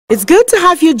It's good to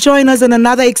have you join us on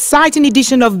another exciting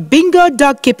edition of Binggo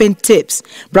Dog Keeping Tips,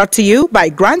 brought to you by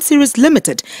Grand Series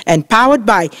Limited and powered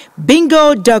by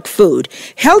Binggo Dog Food,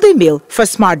 healthy meal for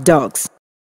smart dogs.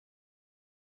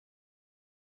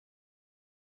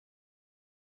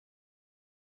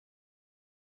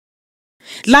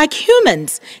 Like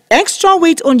humans, extra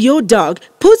weight on your dog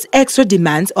puts extra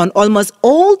demands on almost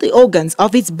all the organs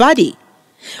of its body.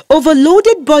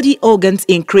 Overloaded body organs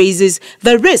increases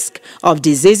the risk of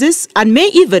diseases and may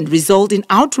even result in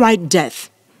outright death.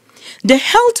 The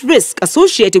health risks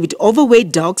associated with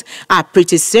overweight dogs are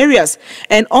pretty serious,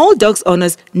 and all dog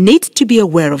owners need to be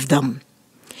aware of them.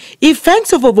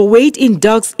 Effects of overweight in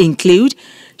dogs include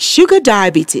sugar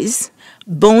diabetes,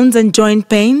 bones and joint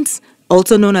pains,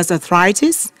 also known as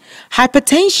arthritis,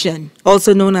 hypertension,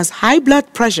 also known as high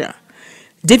blood pressure,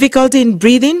 difficulty in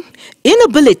breathing,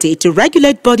 inability to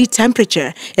regulate body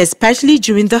temperature, especially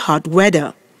during the hot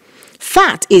weather.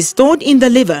 Fat is stored in the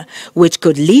liver, which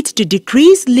could lead to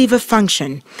decreased liver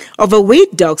function.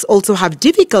 Overweight dogs also have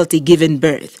difficulty giving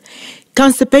birth.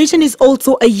 Constipation is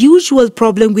also a usual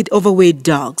problem with overweight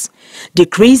dogs.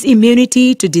 Decreased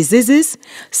immunity to diseases,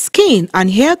 skin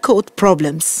and hair coat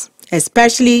problems,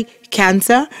 especially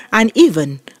cancer, and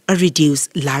even a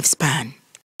reduced lifespan.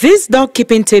 This dog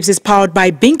keeping tips is powered by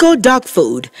Binggo Dog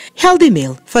Food, healthy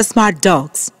meal for smart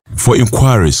dogs. For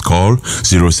inquiries, call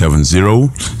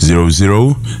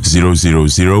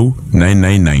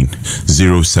 070-00-000-999,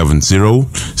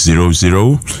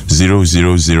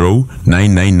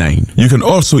 070-00-000-999. You can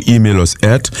also email us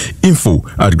at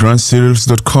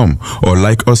info@grandcereals.com or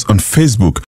like us on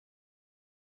Facebook